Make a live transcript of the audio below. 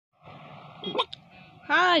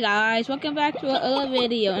Hi guys, welcome back to another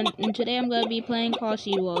video, and today I'm going to be playing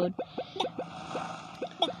Crossy World.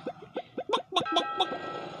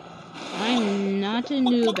 I'm not a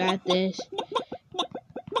noob at this.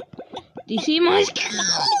 Do you see my skill?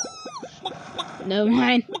 Never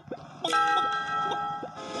mind.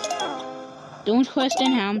 Don't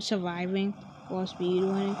question how I'm surviving while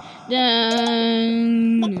speedrunning.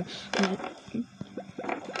 Dun.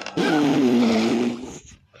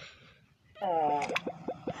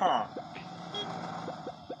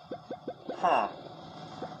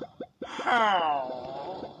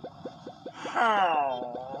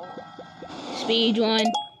 Speedrun.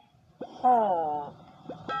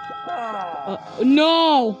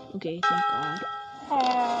 No! Okay, thank God.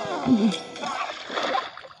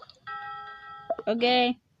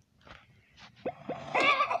 Okay.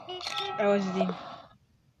 That was the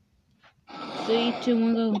 3, 2,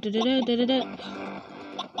 1, go. Da -da -da -da -da -da.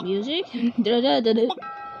 Music. Da -da -da -da.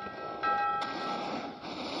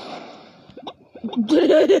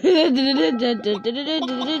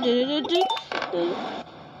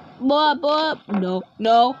 Bob. No.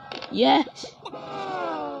 No. Yes.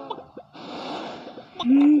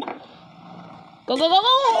 Go, go, go,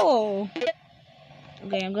 go!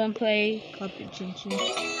 Okay, I'm gonna play competition.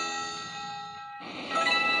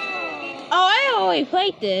 Oh, I already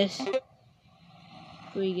played this. Here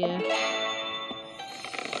we go.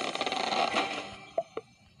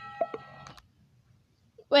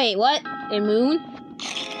 Wait, what? A moon?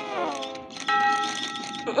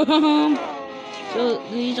 So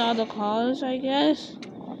these are the cars, I guess.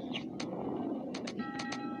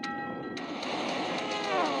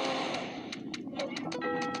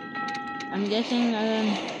 I'm guessing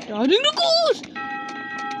dodging the goals!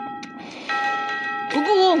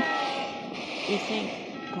 Go! You thank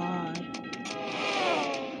God.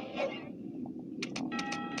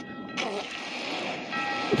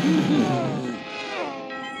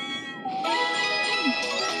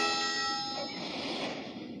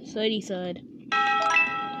 Third.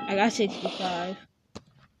 I got 65.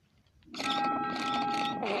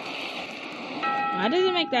 Why does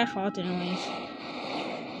it make that fart noise?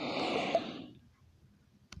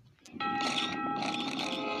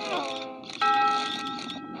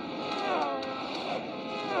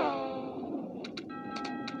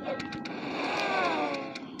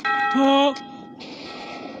 Oh.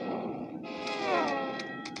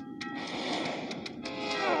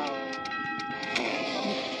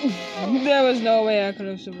 There was no way I could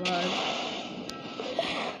have survived.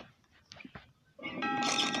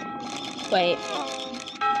 Wait.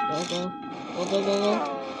 Go.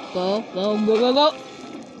 Go.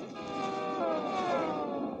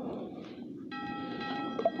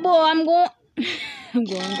 Boy, I'm going. I'm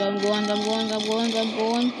going.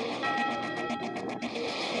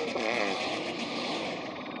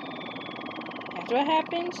 That's what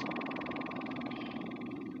happens?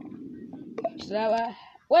 Is that what?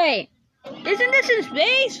 Wait! Isn't this in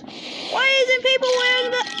space? Why isn't people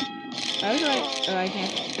wearing the... I was right. Oh, I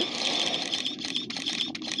can't.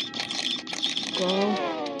 Go.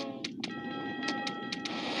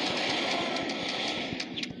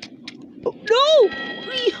 Oh, no!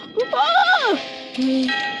 Ah!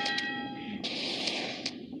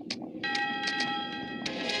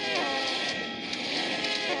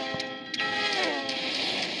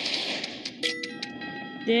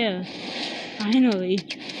 There. Finally.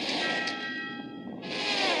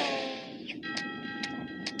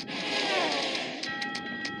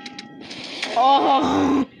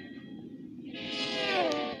 Oh!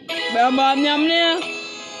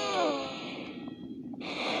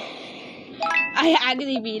 I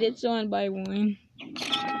actually beat it 1-1.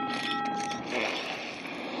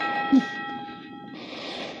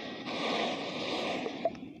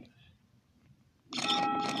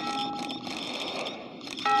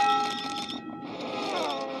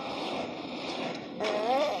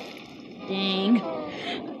 Dang.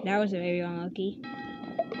 That was very unlucky.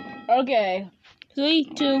 Okay. 3,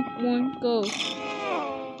 2, 1, go.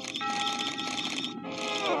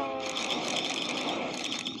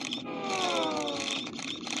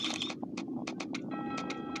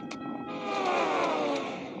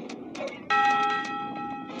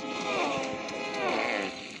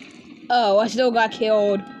 Oh, I still got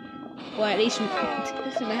killed. Well, at least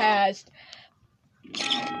smashed.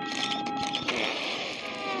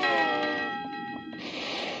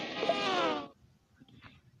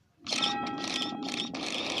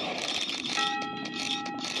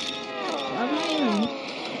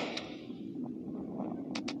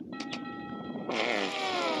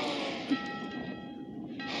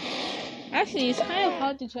 Actually, it's kind of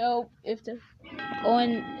hard to tell if the On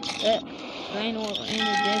the line or in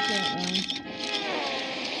a different one.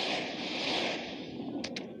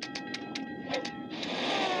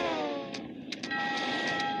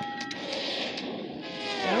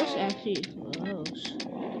 That was actually close.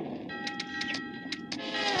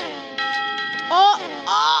 Oh!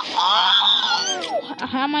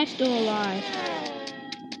 How am I still alive?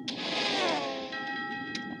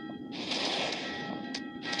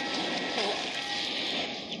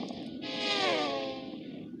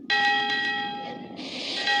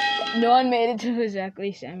 No one made it to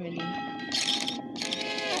exactly 70.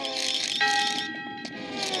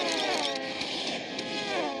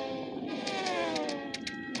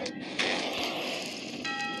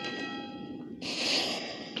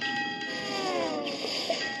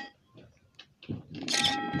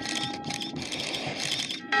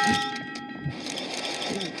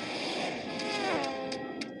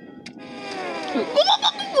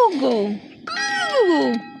 Go.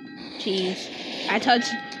 Cheese. I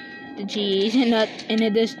touched the cheese and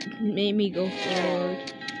it just made me go forward.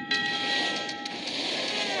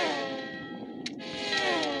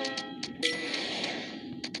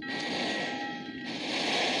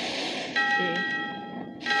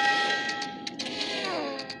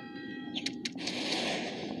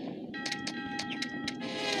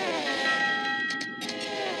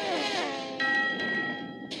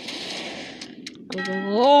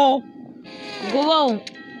 Go.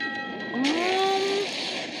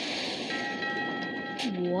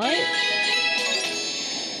 What?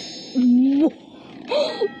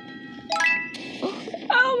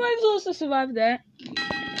 How am I supposed to survive that?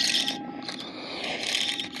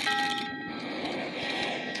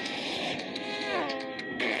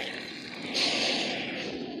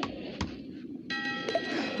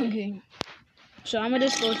 Okay. So I'm gonna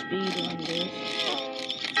just go speed on this.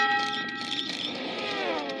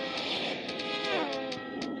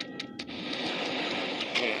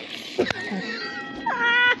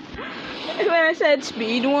 When I said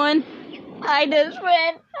speed one, I just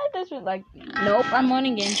went like, nope, I'm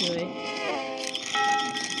running into it.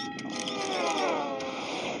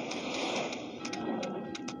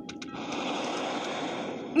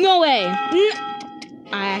 No way!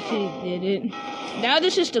 I actually did it. Now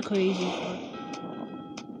this is the crazy part.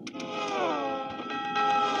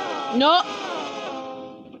 No!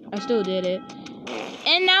 I still did it.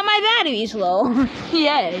 And now my battery's low.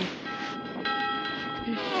 Yay.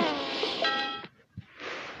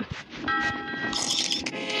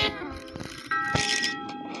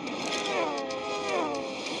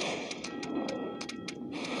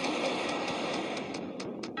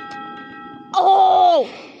 Oh!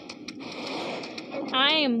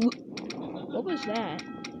 What was that?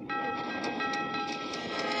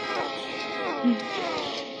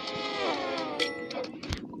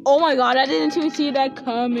 Oh my god, I didn't even see that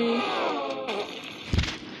coming.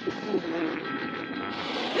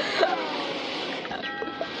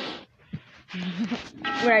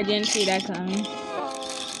 But I didn't see that coming.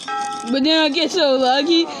 But then I get so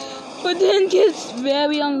lucky. But then gets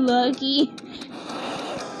very unlucky.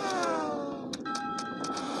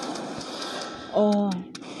 Oh.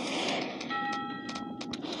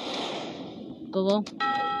 Go. Go.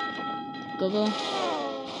 Go.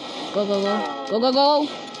 Go, go, go. Go, go, go.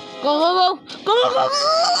 Go, go, go. Go, go, go.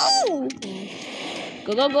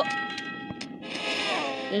 Go, go, go.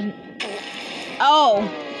 Oh.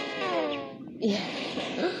 Yeah.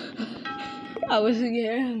 I was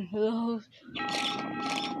getting close.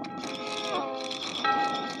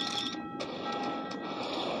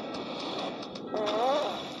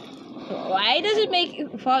 Why does it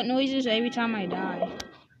make fart noises every time I die?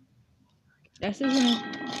 That's just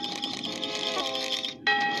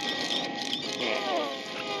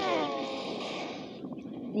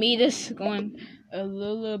me just going a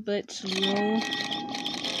little bit slow.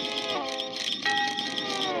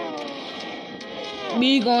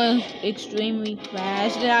 Me going extremely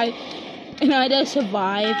fast, and I just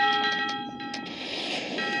survive.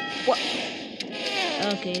 What?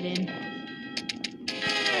 Okay then.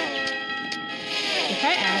 If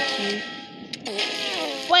I ask you,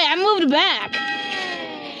 wait, I moved back.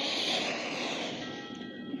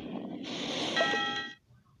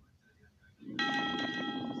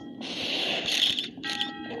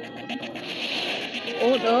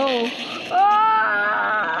 Oh no!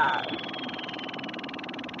 Ah!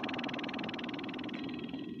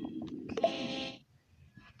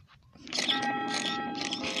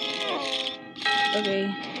 Okay,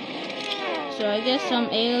 so I guess some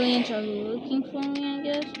aliens are looking for me, I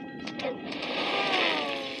guess.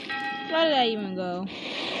 Where did I even go?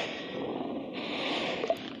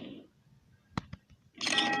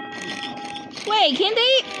 Wait, can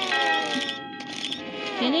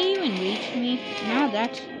they even reach me? Now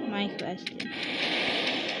that's my question.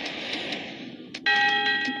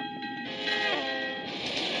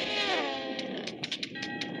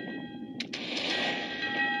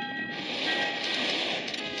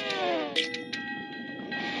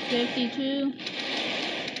 $52.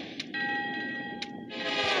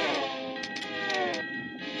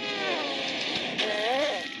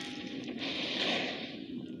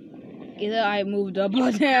 Either I moved up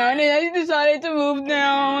or down, and I decided to move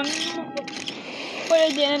down, but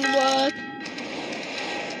it didn't work.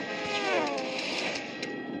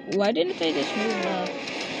 Why didn't I just move up?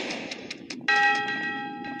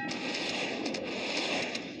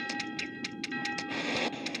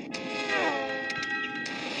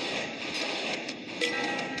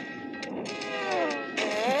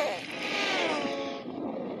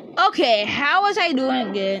 Okay, how was I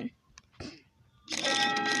doing good?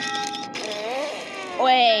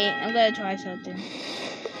 Wait, I'm gonna try something.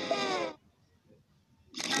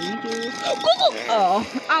 3, 2, oh,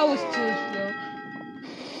 I was too slow.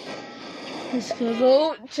 Let's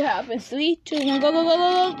go tap in 3, 2, 1, go, go, go,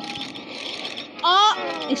 go, go. Oh,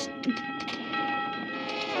 it's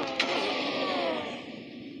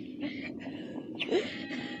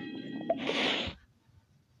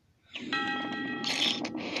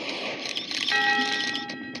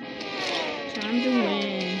time to win.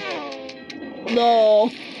 No,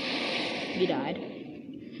 you died.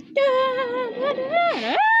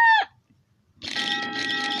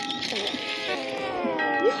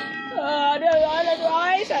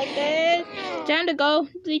 Time to go.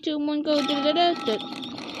 3, 2, 1, go. Go, go, go!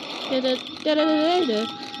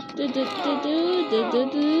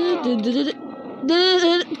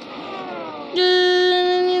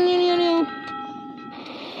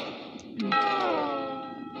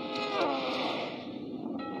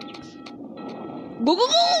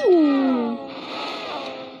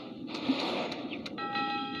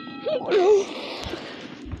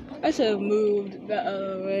 I should have moved the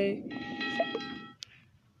other way.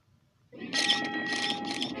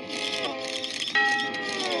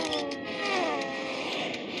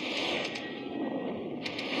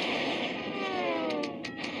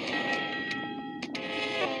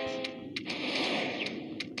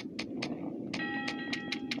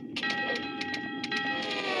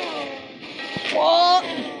 What?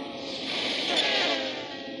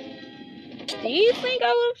 Do you think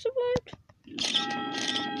I would have survived?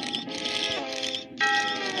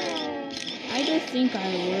 I just think I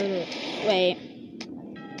would. Wait.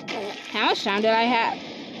 How much time did I have?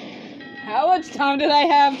 How much time did I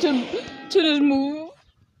have to just move?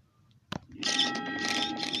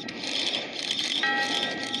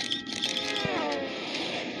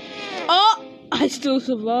 Oh! I still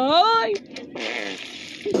survived!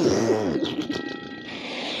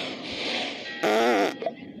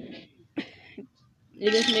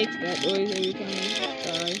 It just makes that noise every time I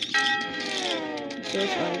die. So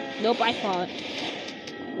sorry. Nope, I fought.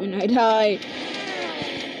 When I die.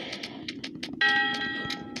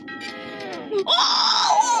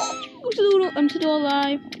 Oh! I'm still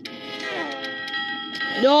alive.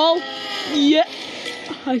 No! Yeah!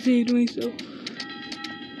 I saved myself.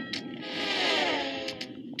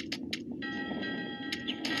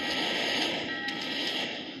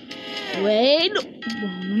 Wait!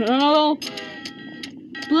 No!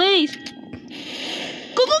 Please!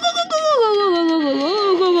 Go, go, go, go, go, go, go, go, go,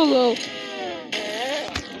 go, go, go, go.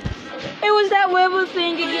 It was that weather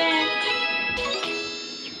thing again.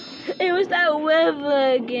 It was that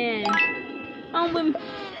weather again.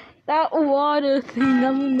 That water thing, I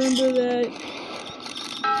remember that.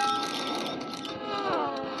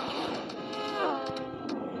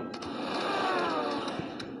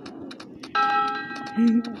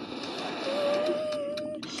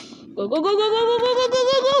 Go, go, go, go, go, go, go, go, go,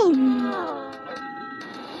 go, go.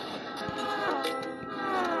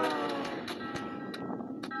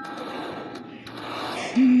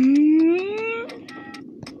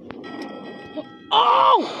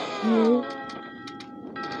 Oh!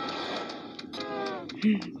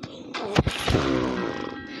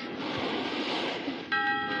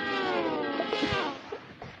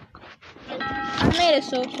 I made it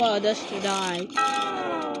so far just to die.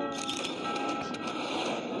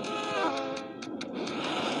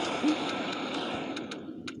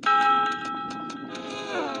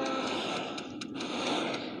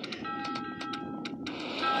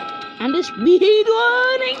 I'm just speed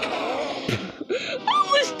running. I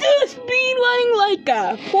was still speed running like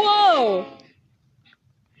a whoa.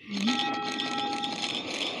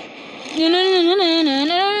 No.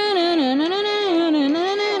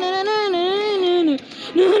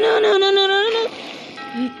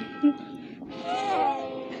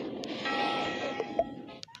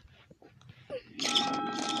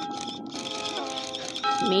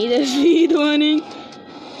 Me the speed running.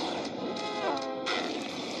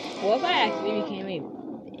 What if I actually became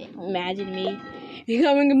imagine me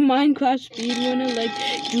becoming a Minecraft speedrunner like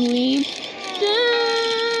Dream?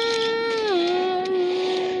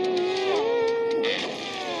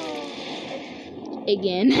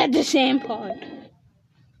 Again at the same part.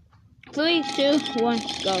 3, 2, 1,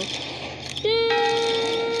 go.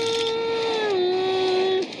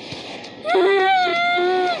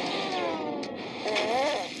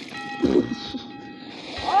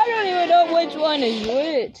 I don't even know which one is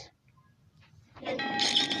which.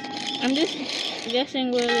 I'm just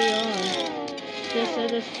guessing where they are. Just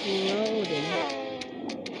as it's loading.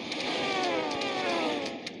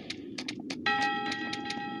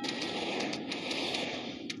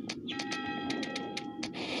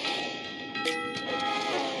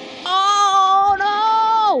 Oh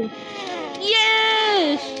no!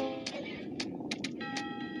 Yes!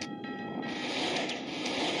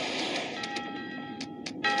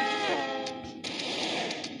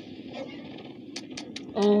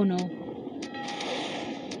 Oh no.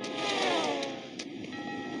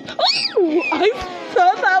 Oh, I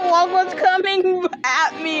thought that one was coming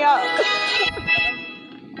at me up.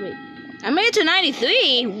 Wait, I made it to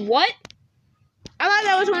 93? What? I thought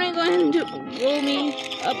that was only going to roll me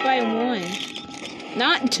up by 1.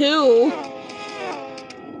 Not 2.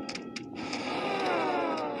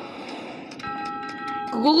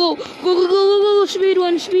 Go, speed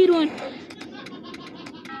one.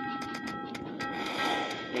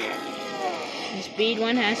 The speed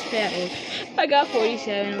one has failed. I got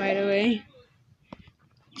 47 right away.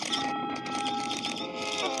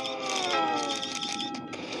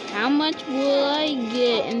 How much will I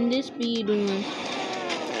get in this speed one?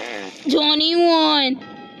 21.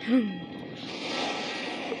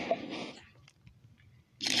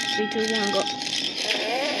 3, 2, 1, go.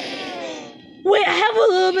 Wait, I have a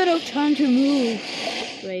little bit of time to move.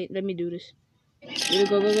 Wait, let me do this.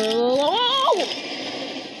 Go.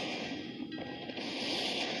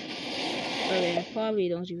 Okay, I probably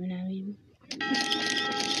don't even have even.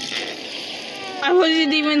 I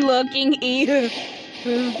wasn't even looking either.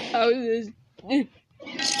 I was just.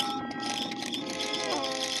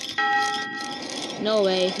 No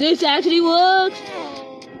way. This actually works.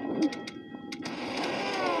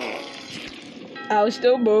 I was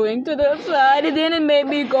still moving to the side, and then it made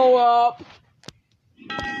me go up.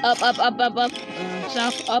 Up. Stop. Up.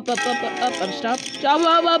 Stop. Stop.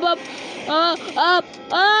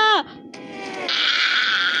 Up.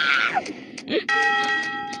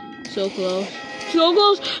 So close. Look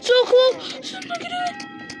at it.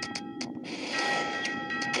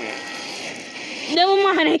 Never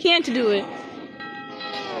mind, I can't do it.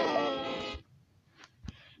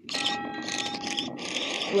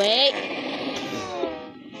 Wait.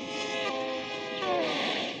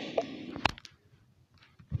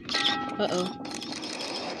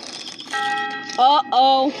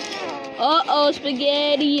 Uh-oh,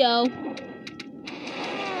 spaghetti-o.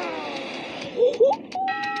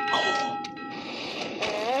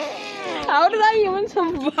 How did I even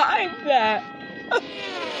survive that?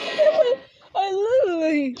 I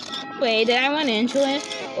literally... Wait, did I run into it?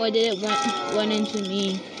 Or did it run into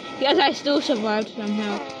me? Because I still survived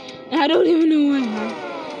somehow. And I don't even know what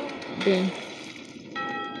happened.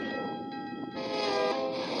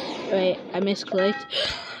 Wait, I misclicked.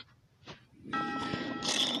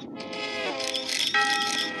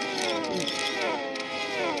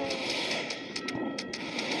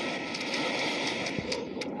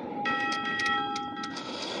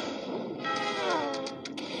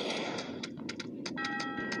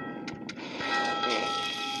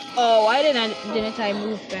 Oh, why didn't I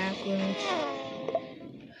move backwards?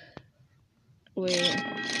 Wait,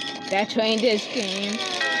 that train just came.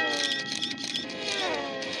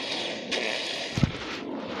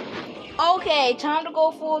 Okay, time to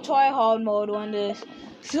go full try hard mode on this,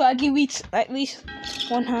 so I can reach at least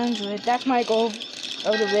 100. That's my goal of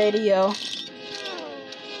the video.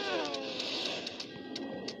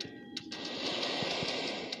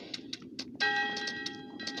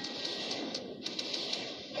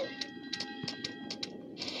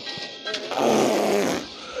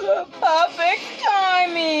 Perfect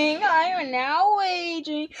timing. I am now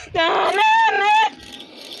waging.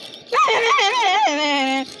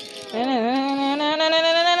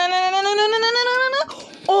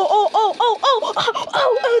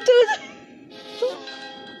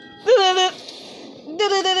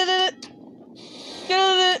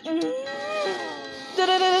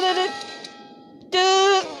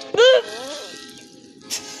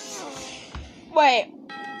 Wait.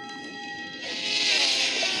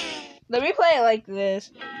 Let me play it like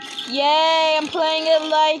this. Yay, I'm playing it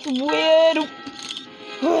like weird.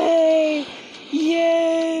 Wait.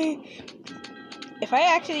 Yay. If I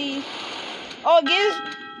actually... Oh, it gives...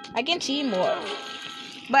 I can see more.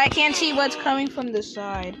 But I can't see what's coming from the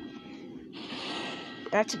side.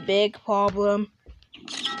 That's a big problem.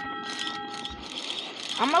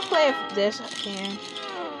 I'm gonna play if this I can.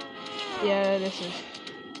 Yeah, this is...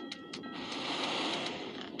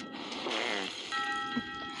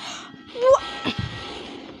 What?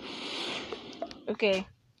 Okay.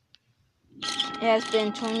 It has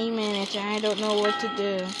been 20 minutes and I don't know what to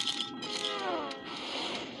do.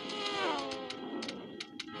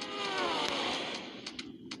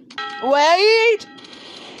 Wait!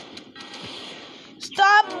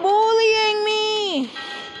 Stop bullying me!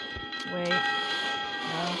 Wait.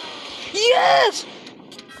 No. Yes!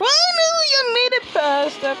 Finally, I made it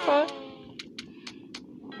past that part.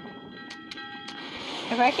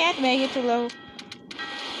 If I can't make it to low...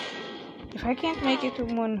 If I can't make it to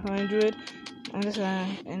 100, I'm just gonna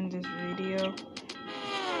end this video.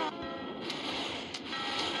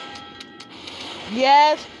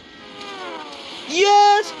 Yes!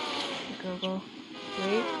 Yes! Go, go.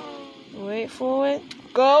 Wait for it.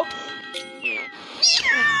 Go.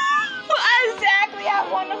 Exactly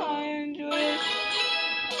at 100. We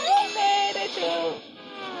made it to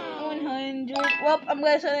 100. Well, I'm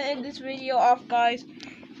gonna end this video off, guys.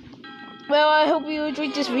 Well, I hope you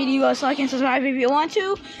enjoyed this video. So like and subscribe if you want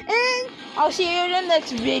to. And I'll see you in the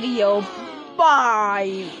next video.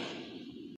 Bye.